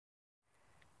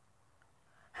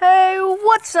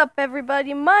What's up,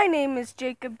 everybody? My name is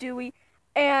Jacob Dewey,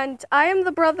 and I am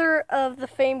the brother of the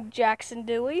famed Jackson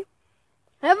Dewey.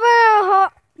 Living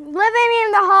in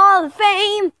the Hall of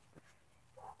Fame.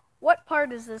 What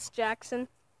part is this, Jackson?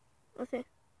 Okay.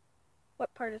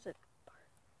 What part is it?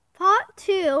 Part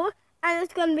 2, and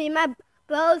it's gonna be my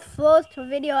brother's first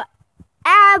video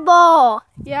ever.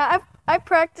 Yeah, I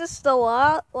practiced a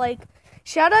lot.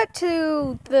 Shout out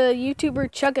to the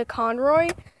YouTuber Chugga Conroy.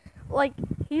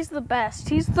 He's the best.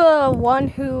 He's the one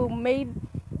who made me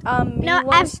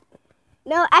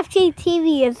No,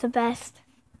 FGTV is the best.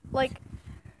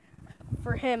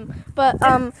 For him. But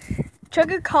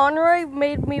Chugga Conroy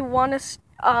made me want to.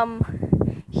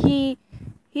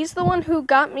 He's the one who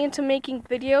got me into making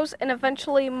videos, and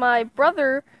eventually my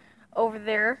brother over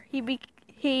there he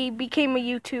became a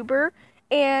YouTuber,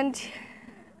 and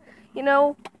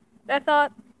I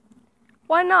thought,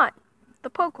 why not the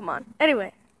Pokemon?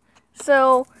 Anyway,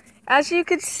 so as you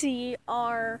could see,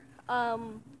 our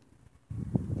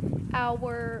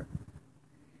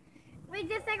Wait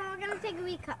just a second, we're gonna take a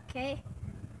recap, okay?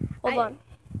 Hold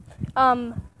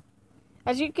on.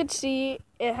 As you can see,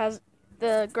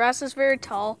 the grass is very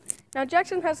tall. Now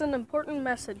Jackson has an important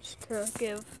message to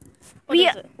give. What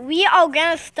is it? We are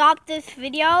gonna stop this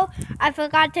video. I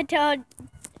forgot to tell.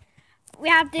 We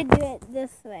have to do it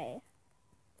this way.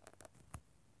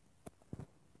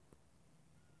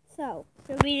 So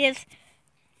we just.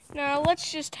 No,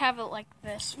 let's just have it like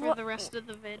this for the rest of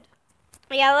the vid.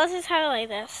 Yeah, let's just have it like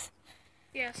this.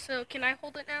 Yeah, so can I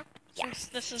hold it now? Yes. Since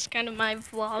this is kind of my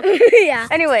vlog. Yeah.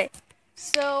 Anyway,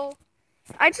 so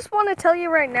I just want to tell you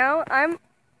right now, I'm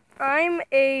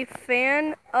a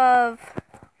fan of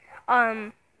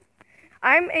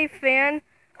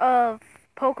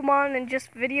Pokemon and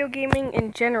just video gaming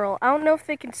in general. I don't know if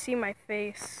they can see my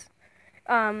face.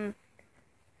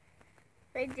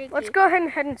 Let's go ahead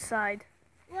and head inside.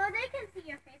 Well, they can see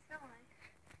your face, don't worry.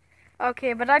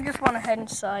 Okay, but I just want to head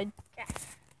inside. Yeah.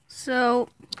 So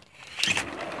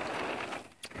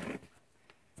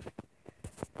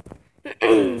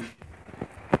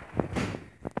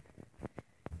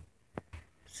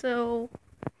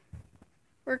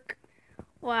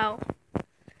wow.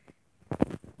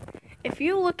 If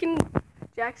you look in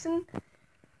Jackson,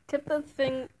 a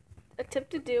tip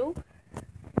to do,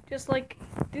 just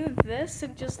do this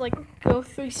and just go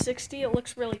 360. It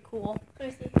looks really cool. Let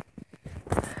me see.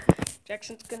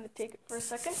 Jackson's gonna take it for a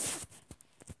second.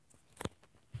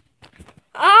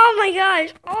 Oh my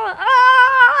gosh!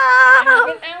 Have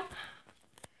it now?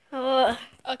 Oh.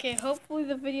 Okay, hopefully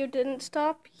the video didn't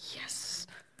stop. Yes.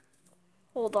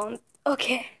 Hold on.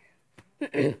 Okay.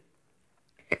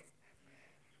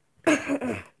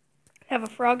 Have a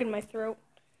frog in my throat.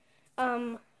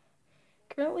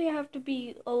 Currently I have to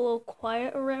be a little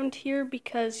quiet around here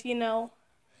because,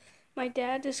 my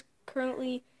dad is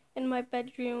currently in my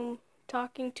bedroom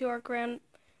talking to our grandma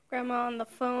on the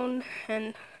phone,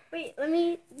 and Wait, let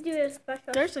me do a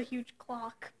special. There's a huge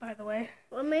clock, by the way.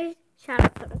 Let me shout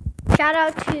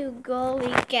out to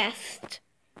Girly Guest.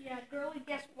 Yeah, Girly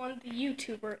Guest One, the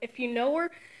YouTuber. If you know her,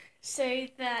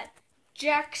 say that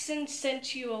Jackson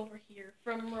sent you over here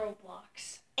from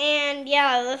Roblox. And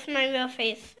yeah, this is my real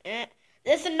face.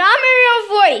 This is not my real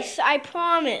voice, I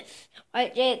promise.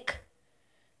 Right, Jake?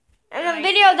 In the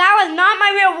video, that was not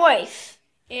my real voice.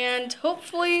 And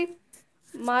hopefully,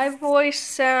 my voice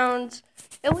sounds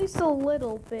at least a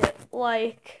little bit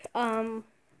like,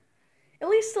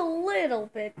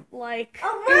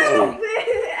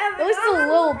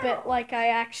 I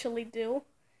actually do.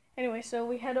 Anyway, so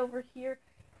we head over here.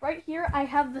 Right here, I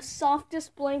have the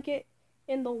softest blanket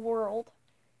in the world.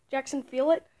 Jackson, feel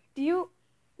it? Do you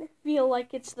feel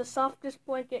like it's the softest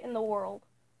blanket in the world?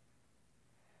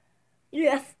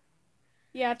 Yes.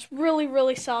 Yeah, it's really,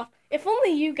 really soft. If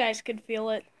only you guys could feel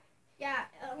it. Yeah,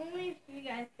 only if you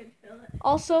guys could feel it.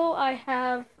 Also, I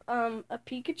have a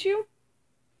Pikachu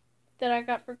that I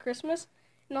got for Christmas.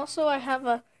 And also, I have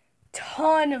a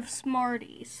ton of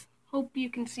Smarties. Hope you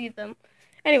can see them.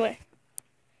 Anyway,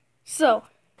 so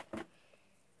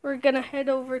we're going to head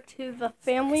over to the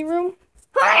family room.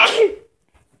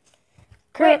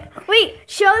 Wait,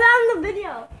 show them the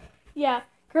video. Yeah,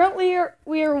 currently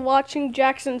we are watching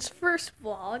Jackson's first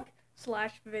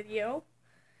vlog/video.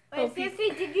 Wait, seriously,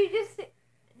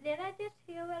 did I just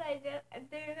hear what I did?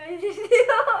 Did I just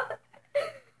hear?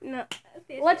 No,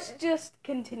 let's just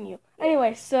continue.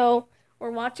 Anyway, so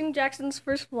we're watching Jackson's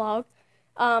first vlog.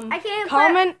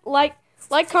 Comment,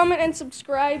 comment, and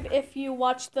subscribe if you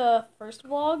watched the first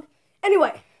vlog.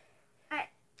 Anyway,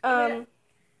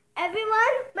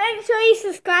 everyone, make sure you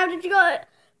subscribe to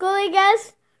Girly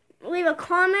Guest. Leave a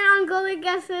comment on Girly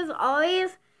Guest as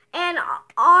always, And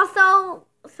also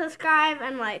subscribe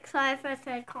and like. So I first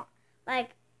said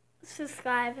like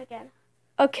subscribe again.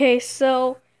 Okay,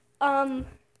 so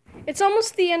it's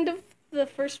almost the end of the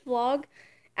first vlog.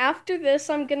 After this,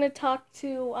 I'm gonna talk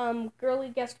to Girly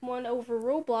Guest One over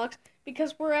Roblox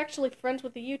because we're actually friends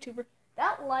with a YouTuber.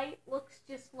 That light looks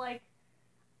just like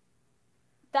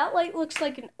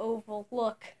an oval.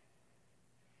 Look.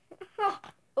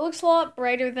 It looks a lot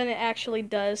brighter than it actually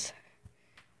does.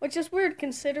 Which is weird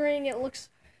considering it looks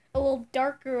a little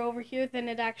darker over here than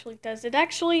it actually does. It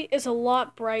actually is a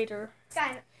lot brighter.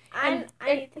 Guys, and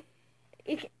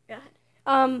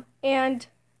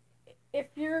if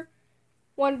you're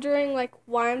wondering like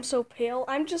why I'm so pale,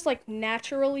 I'm just like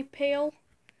naturally pale.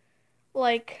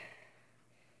 Like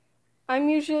I'm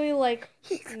usually like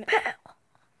pale.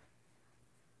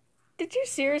 Did you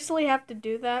seriously have to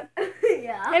do that?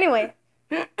 Yeah. Anyway.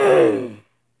 Can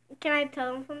I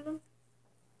tell them something?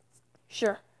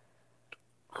 Sure.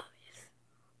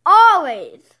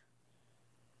 Always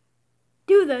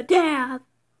do the dab.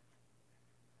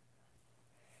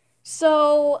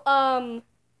 So,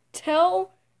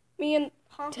 tell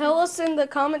us in the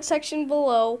comment section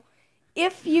below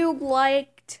if you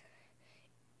liked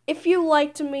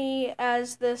me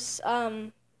as this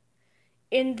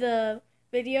in the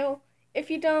video. If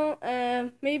you don't,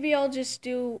 maybe I'll just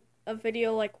do a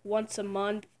video like once a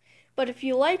month. But if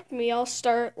you like me, I'll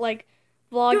start like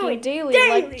vlogging daily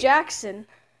like Jackson.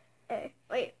 Hey,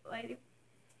 wait.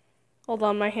 Hold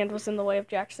on, my hand was in the way of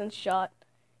Jackson's shot.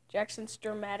 Jackson's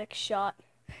dramatic shot.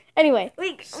 Anyway.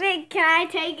 Wait, can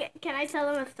I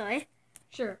tell them a story?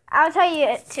 Sure. I'll tell you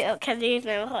it too, because he's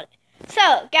never heard it.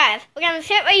 So, guys, we're going to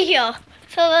sit right here.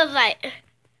 So there's like,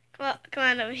 come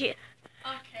on over here.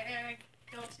 Okay, I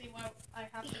don't see why I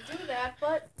have to do that,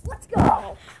 but let's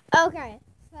go. Okay,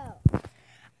 so,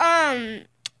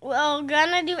 we're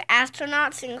going to do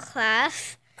astronauts in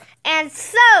class. And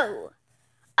so,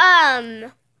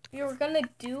 you were going to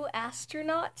do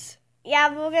astronauts? Yeah,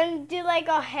 we're going to do like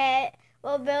a head.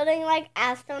 We're building like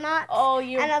astronauts. Oh,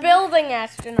 you're building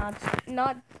astronauts,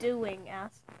 not doing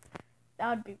astronauts. That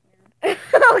would be weird.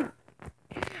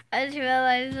 I just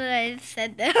realized that I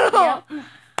said that. Yep.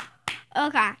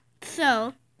 Okay,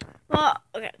 so, why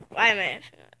am I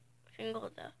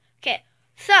single though? Okay,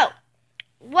 so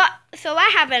what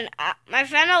happened? My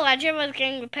friend Elijah was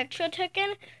getting a picture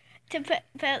taken to put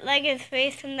like his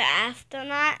face in the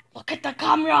astronaut. Look at the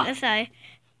camera. Sorry.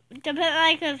 To put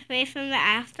like his face in the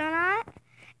astronaut,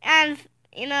 and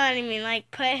you know what I mean, like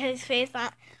put his face on.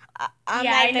 Yeah,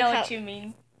 like, I know what you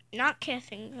mean. Not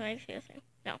kissing, like kissing.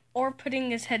 No. Or putting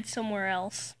his head somewhere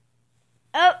else.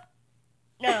 Oh.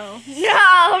 No.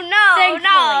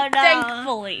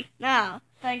 Thankfully. No.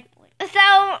 Thankfully.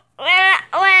 So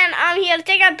when he was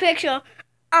taking a picture,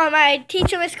 my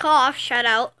teacher was called. Shout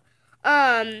out.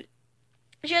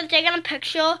 She was taking a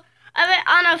picture of it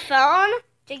on her phone.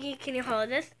 Jiggy, can you hold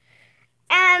this?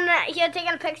 And he had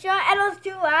taken a picture, and it was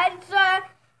too wide, so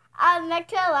I was next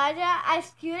to Elijah. I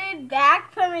scooted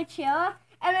back from a chair,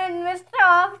 and then Mr.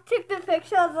 Off took the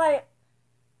picture. I was like,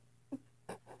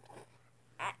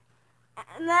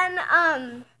 and then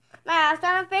my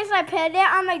astronaut face, I put it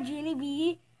on my Genie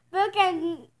Bee book,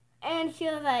 and she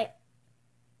was like,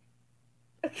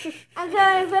 and so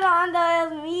I put it on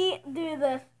the me do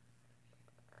this.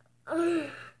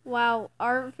 Wow,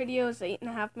 our video is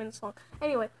 8.5 minutes long.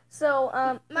 Anyway, so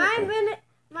my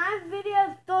video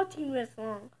is 13 minutes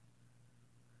long.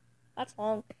 That's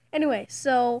long. Anyway,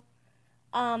 so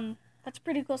that's a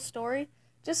pretty cool story.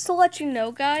 Just to let you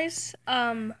know, guys,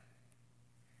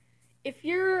 if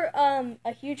you're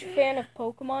a huge fan of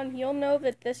Pokemon, you'll know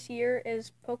that this year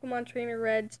is Pokemon Trainer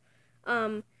Red's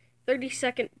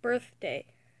 32nd birthday.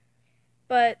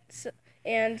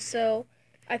 So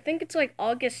I think it's like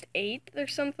August 8th or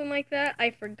something like that. I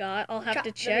forgot. I'll have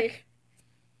to check.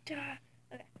 Okay.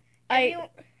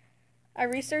 I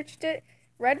researched it.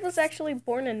 Red was actually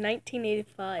born in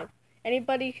 1985.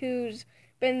 Anybody who's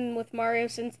been with Mario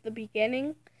since the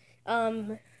beginning,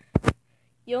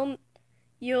 you'll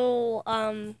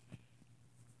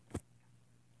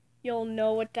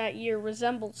know what that year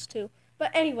resembles to.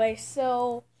 But anyway,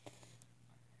 so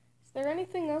is there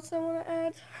anything else I want to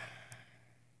add?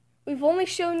 We've only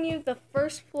shown you the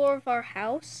first floor of our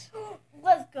house.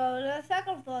 Let's go to the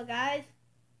second floor, guys.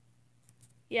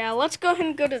 Yeah, let's go ahead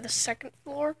and go to the second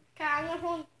floor. Okay, I'm going to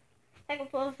hold second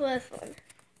floor for this one.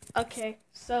 Okay,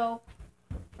 so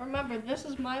remember, this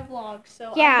is my vlog,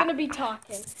 so yeah. I'm going to be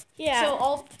talking. Yeah.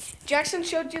 So Jackson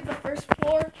showed you the first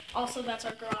floor. Also, that's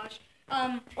our garage.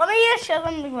 Let me just show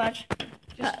them the garage.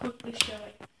 Just quickly show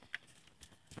it.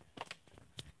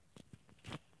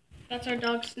 That's our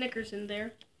dog Snickers in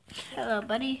there. Hello,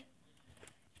 buddy.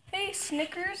 Hey,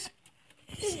 Snickers.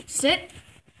 Sit.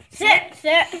 Sit.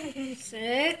 Sit.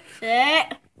 Sit.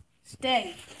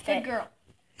 Stay. Good girl.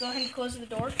 Go ahead and close the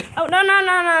door. Oh, no.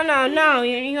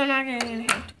 You're not going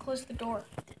to. Close the door.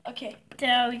 Okay.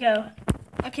 There we go.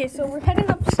 Okay, so we're heading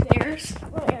upstairs.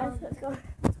 Oh, yeah, let's go.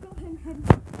 Let's go ahead and head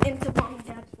into Mom and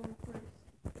Dad's room first.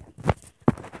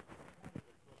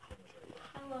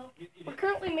 Hello. We're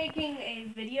currently making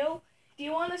a video. Do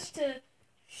you want us to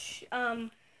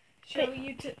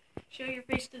show your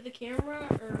face to the camera,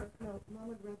 or No, Mom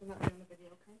would rather not be on the video,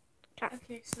 okay?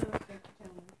 okay? So Thank you,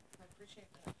 gentlemen. I appreciate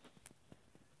that.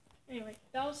 anyway,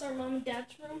 that was our Mom and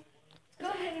Dad's room. Let's go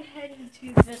ahead and head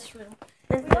into this room.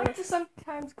 We like to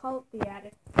sometimes call it the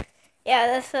attic. Yeah,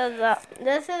 this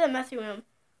is a messy room.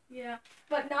 Yeah,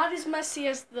 but not as messy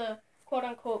as the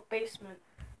quote-unquote basement.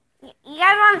 You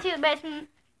guys want to see the basement?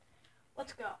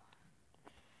 Let's go.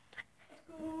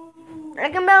 I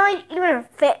can barely even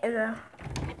fit in there.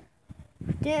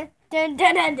 Dun dun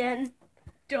dun dun dun.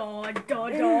 Dawn,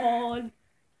 dawn, dawn.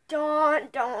 Dun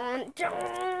dun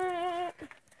dun.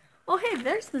 Oh, hey,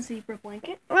 there's the zebra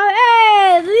blanket.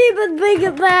 Oh, hey, leave us bring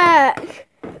it back.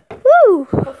 Woo.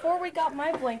 Before we got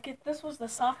my blanket, this was the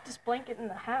softest blanket in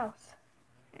the house.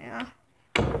 Yeah.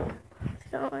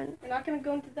 So, We're not going to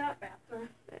go into that bathroom.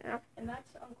 yeah. And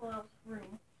that's Uncle Al's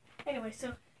room. Anyway,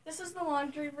 so this is the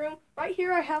laundry room. Right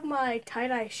here I have my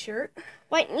tie-dye shirt.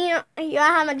 Wait, you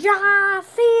have a John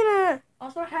Cena.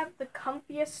 Also, I have the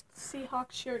comfiest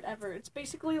Seahawks shirt ever. It's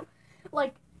basically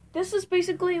like, this is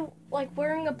basically like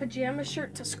wearing a pajama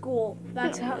shirt to school.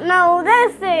 That's how. No,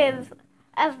 this is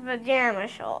a pajama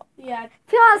shirt. Yeah,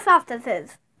 Feel how soft this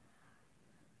is.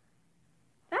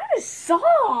 that is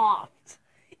soft.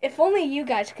 If only you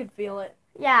guys could feel it.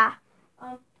 Yeah.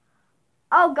 Um.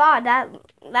 Oh God,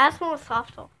 that's more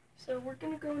soft. So we're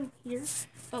gonna go in here,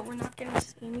 but we're not gonna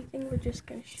see anything. We're just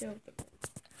gonna show the room.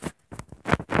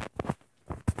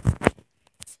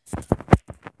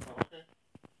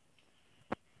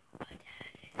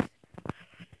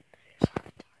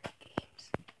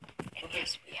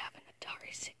 Yes, we have an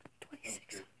Atari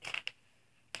 2600.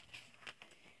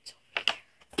 It's over here.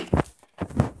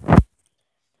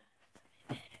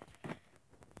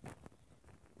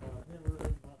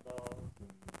 Hamburgers, hot dogs,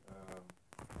 and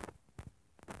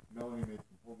Melanie made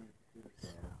some homemade potato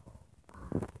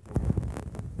salad.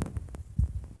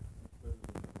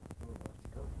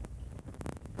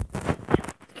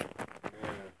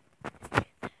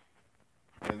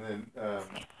 Yeah. And then